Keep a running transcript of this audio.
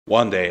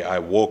One day I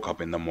woke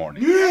up in the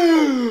morning.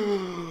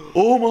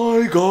 Oh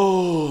my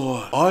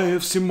god! I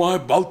have seen my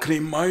balcony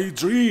in my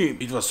dream.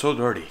 It was so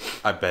dirty.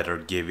 I better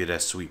give it a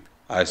sweep.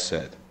 I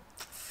said.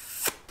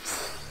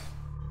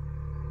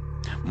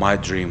 My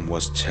dream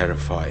was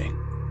terrifying.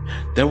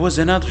 There was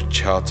another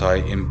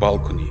Chatai in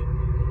balcony.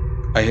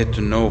 I had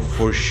to know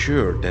for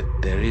sure that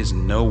there is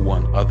no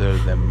one other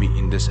than me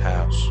in this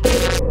house.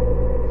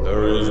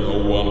 There is no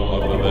one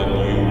other than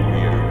you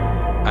here.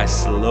 I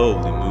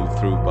slowly moved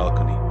through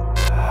balcony.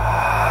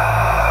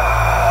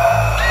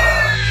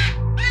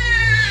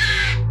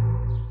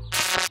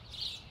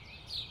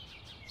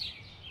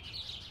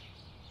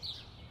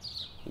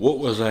 What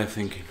was I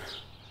thinking?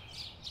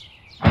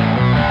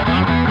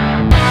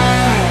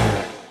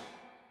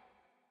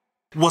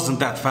 Wasn't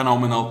that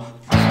phenomenal?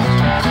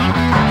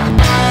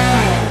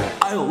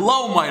 I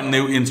love my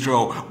new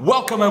intro.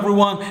 Welcome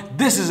everyone.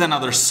 This is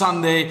another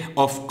Sunday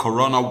of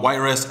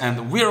coronavirus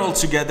and we're all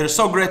together.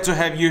 So great to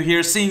have you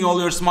here, seeing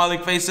all your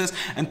smiling faces.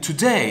 And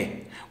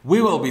today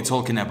we will be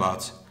talking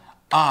about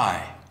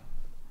I.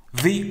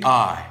 The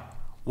I.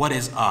 What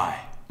is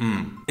I?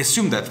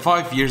 Assume that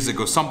 5 years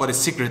ago somebody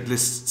secretly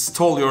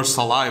stole your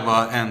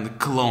saliva and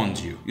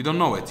cloned you. You don't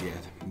know it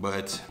yet,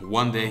 but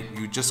one day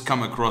you just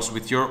come across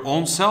with your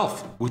own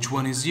self. Which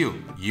one is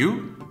you?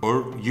 You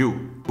or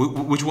you?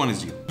 Which one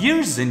is you?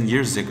 Years and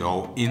years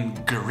ago in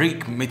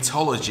Greek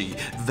mythology,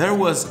 there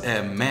was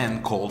a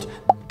man called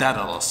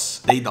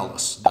Daedalus.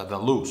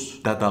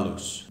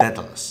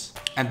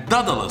 And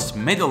Daedalus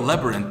made a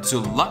labyrinth to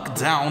lock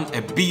down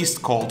a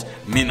beast called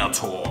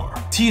Minotaur.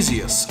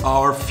 Theseus,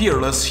 our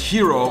fearless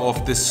hero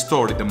of this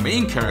story, the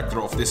main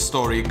character of this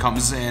story,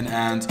 comes in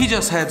and he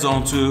just heads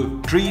on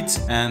to Crete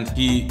and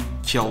he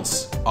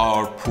kills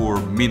our poor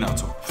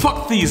Minotaur.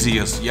 Fuck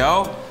Theseus,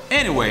 yo!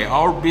 Anyway,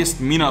 our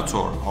beast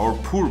Minotaur, our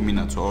poor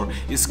Minotaur,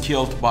 is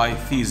killed by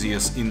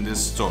Theseus in this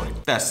story.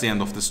 That's the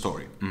end of the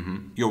story.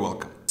 You're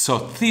welcome. So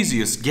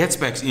Theseus gets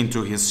back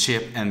into his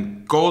ship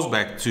and goes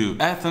back to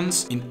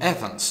Athens. In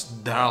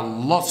Athens, there are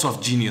lots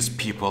of genius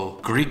people,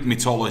 Greek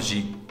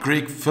mythology,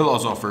 Greek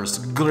philosophers,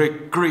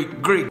 Greek.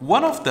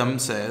 One of them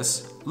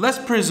says, let's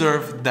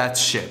preserve that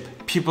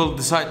ship. People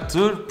decide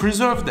to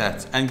preserve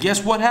that. And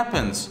guess what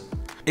happens?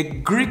 A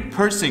Greek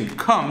person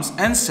comes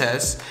and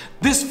says,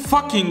 this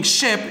fucking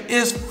ship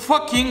is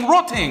fucking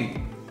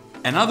rotting.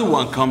 Another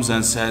one comes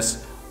and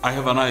says, I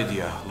have an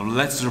idea,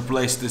 let's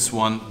replace this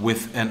one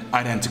with an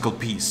identical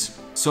piece.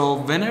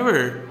 So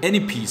whenever any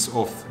piece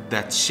of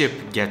that ship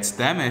gets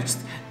damaged,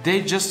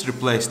 they just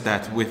replace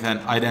that with an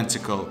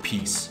identical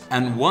piece.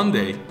 And one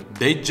day,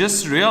 they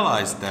just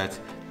realized that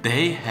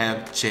they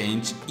have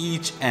changed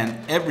each and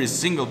every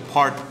single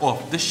part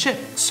of the ship.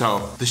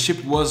 So the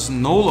ship was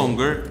no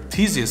longer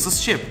Theseus'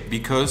 ship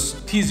because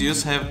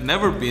Theseus have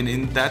never been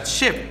in that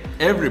ship.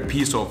 Every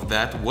piece of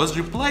that was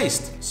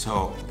replaced.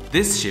 So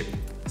this ship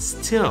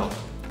still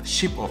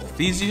ship of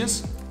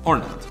Theseus or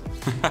not?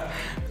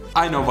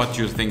 I know what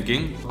you're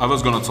thinking. I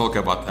was gonna talk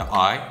about the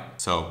I.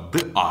 So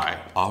the I,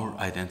 our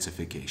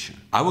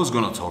identification. I was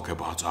gonna talk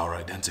about our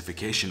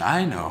identification,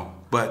 I know.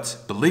 But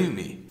believe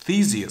me,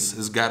 Theseus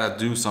has gotta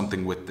do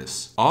something with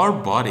this. Our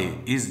body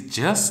is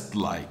just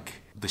like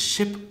the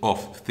ship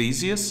of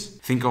Theseus.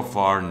 Think of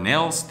our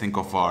nails, think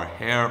of our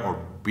hair or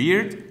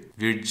beard.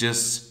 We're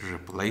just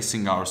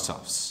replacing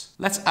ourselves.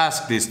 Let's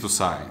ask this to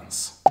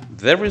science.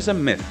 There is a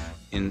myth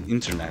in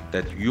internet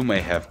that you may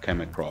have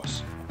come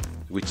across,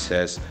 which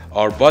says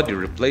our body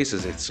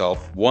replaces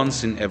itself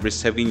once in every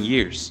 7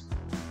 years.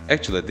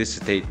 Actually, this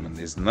statement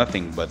is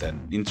nothing but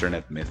an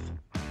internet myth.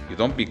 You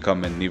don't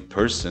become a new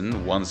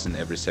person once in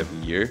every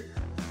 7 years,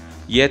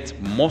 yet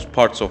most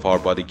parts of our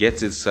body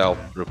gets itself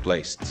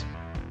replaced.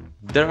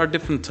 There are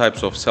different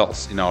types of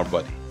cells in our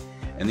body,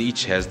 and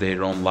each has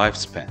their own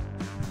lifespan.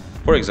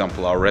 For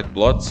example, our red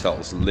blood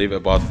cells live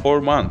about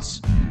 4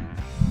 months,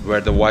 where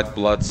the white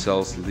blood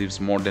cells lives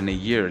more than a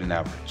year in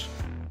average.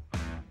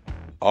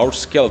 Our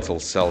skeletal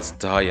cells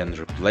die and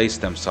replace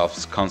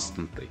themselves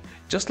constantly,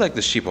 just like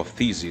the ship of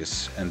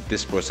Theseus, and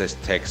this process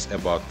takes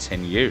about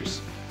 10 years.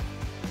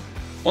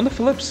 On the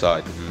flip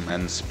side,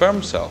 and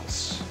sperm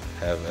cells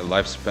have a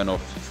lifespan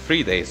of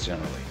 3 days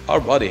generally.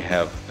 Our body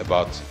have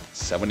about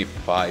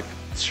 75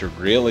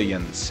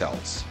 trillion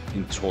cells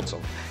in total,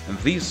 and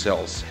these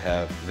cells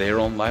have their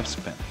own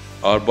lifespan.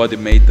 Our body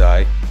may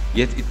die,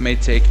 yet it may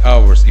take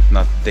hours if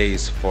not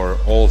days for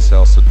all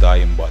cells to die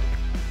in body.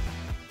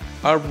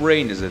 Our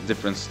brain is a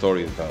different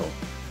story though.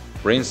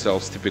 Brain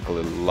cells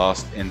typically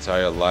last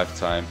entire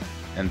lifetime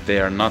and they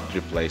are not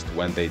replaced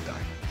when they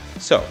die.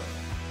 So,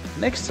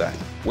 next time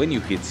when you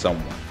hit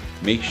someone,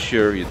 make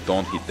sure you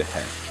don't hit the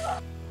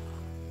head.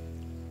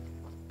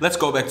 Let's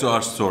go back to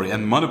our story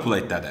and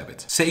manipulate that a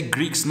bit. Say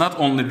Greeks not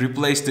only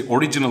replaced the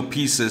original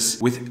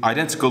pieces with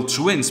identical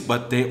twins,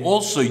 but they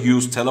also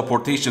used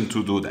teleportation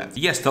to do that.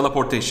 Yes,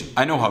 teleportation.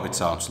 I know how it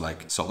sounds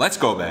like. So let's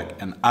go back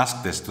and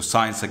ask this to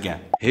science again.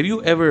 Have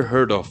you ever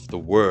heard of the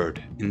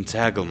word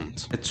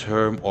entanglement, a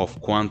term of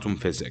quantum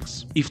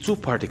physics? If two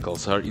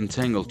particles are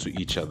entangled to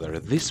each other,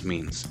 this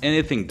means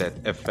anything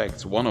that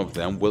affects one of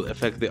them will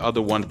affect the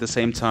other one at the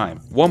same time.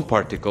 One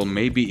particle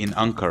may be in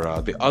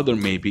Ankara, the other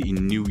may be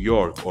in New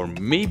York, or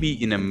maybe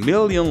in a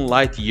million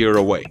light year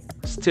away.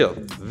 Still,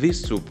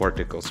 these two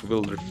particles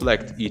will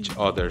reflect each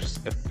other's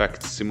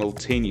effects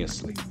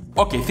simultaneously.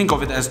 Okay, think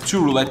of it as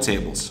two roulette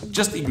tables.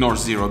 Just ignore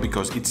zero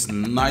because it's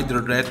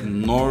neither red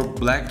nor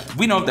black.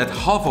 We know that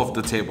half of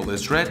the table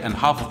is red and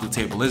half of the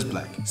table is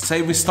black.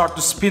 Say we start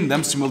to spin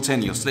them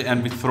simultaneously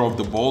and we throw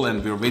the ball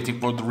and we're waiting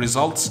for the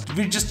results.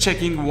 We're just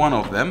checking one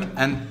of them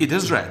and it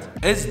is red.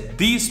 As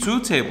these two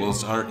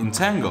tables are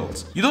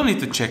entangled, you don't need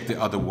to check the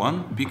other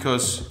one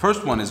because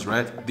first one is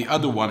red, the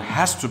other one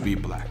has to be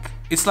black.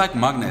 It's like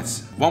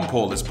magnets. One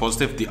pole is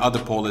positive, the other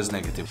pole is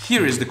negative.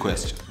 Here is the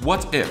question.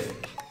 What if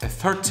a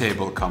third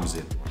table comes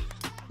in?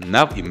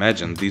 Now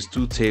imagine these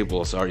two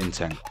tables are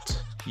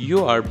entangled.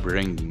 You are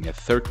bringing a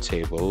third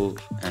table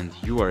and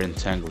you are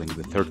entangling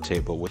the third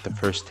table with the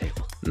first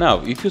table.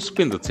 Now, if you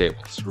spin the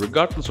tables,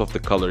 regardless of the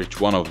color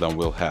each one of them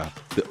will have,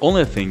 the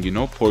only thing you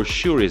know for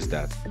sure is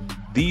that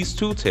these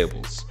two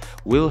tables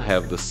will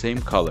have the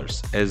same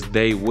colors as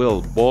they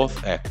will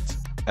both act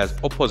as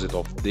opposite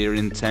of their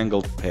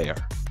entangled pair.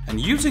 And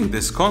using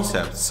this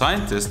concept,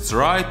 scientists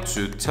tried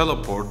to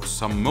teleport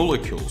some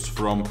molecules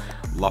from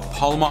La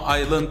Palma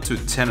Island to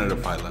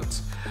Tenerife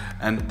Island.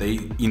 And they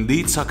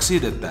indeed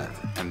succeeded that.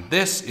 And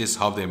this is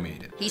how they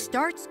made it. He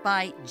starts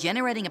by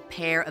generating a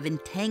pair of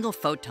entangled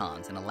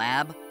photons in a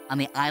lab on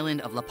the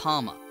island of La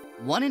Palma.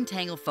 One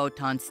entangled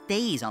photon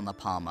stays on La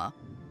Palma,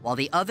 while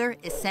the other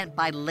is sent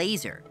by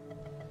laser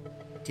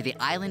to the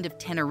island of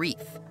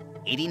Tenerife,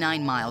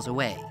 89 miles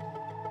away.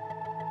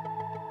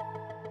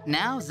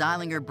 Now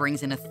Zeilinger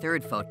brings in a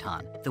third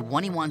photon, the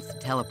one he wants to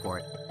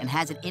teleport, and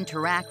has it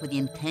interact with the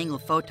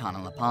entangled photon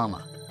on La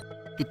Palma.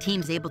 The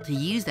team's able to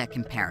use that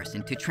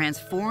comparison to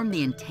transform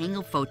the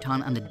entangled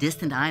photon on the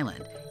distant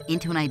island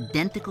into an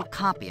identical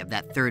copy of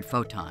that third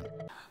photon.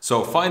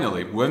 So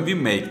finally, when we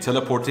make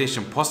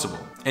teleportation possible,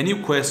 a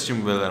new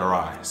question will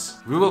arise.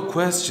 We will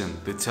question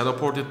the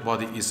teleported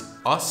body is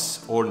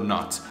us or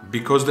not,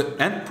 because the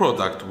end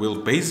product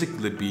will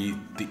basically be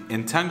the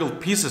entangled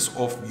pieces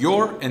of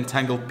your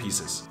entangled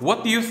pieces.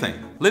 What do you think?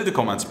 Leave the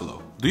comments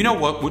below. Do you know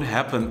what would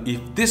happen if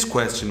this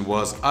question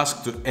was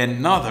asked to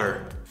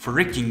another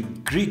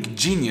freaking Greek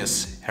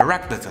genius,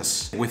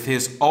 Heraclitus, with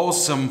his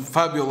awesome,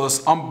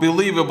 fabulous,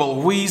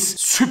 unbelievable, whiz,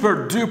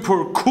 super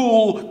duper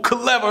cool,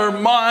 clever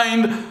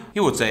mind? He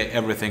would say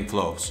everything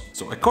flows.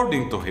 So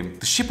according to him,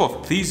 the ship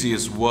of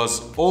Theseus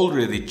was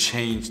already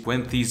changed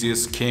when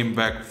Theseus came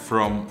back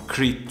from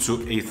Crete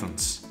to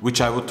Athens,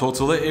 which I would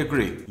totally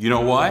agree. You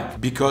know why?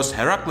 Because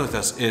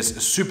Heraclitus is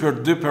super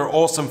duper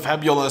awesome,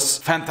 fabulous,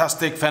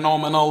 fantastic,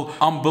 phenomenal,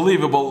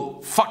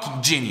 unbelievable,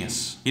 fucking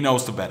genius. He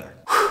knows the better.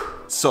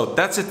 So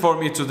that's it for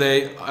me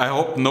today. I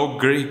hope no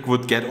Greek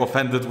would get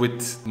offended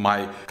with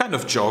my kind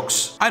of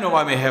jokes. I know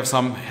I may have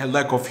some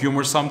lack of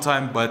humor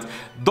sometime, but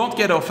don't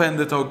get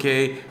offended,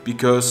 okay?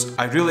 Because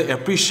I really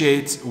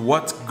appreciate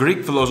what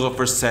Greek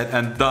philosophers said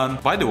and done.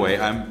 By the way,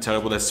 I'm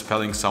terrible at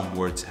spelling some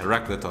words.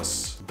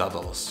 Heraclitus,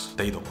 Daedalus,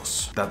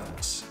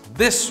 Daedalus.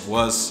 This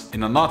was,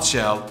 in a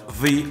nutshell,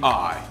 the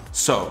I.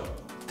 So,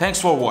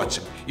 thanks for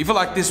watching. If you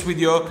like this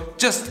video,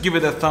 just give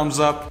it a thumbs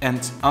up,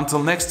 and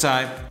until next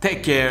time,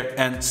 take care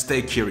and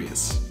stay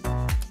curious.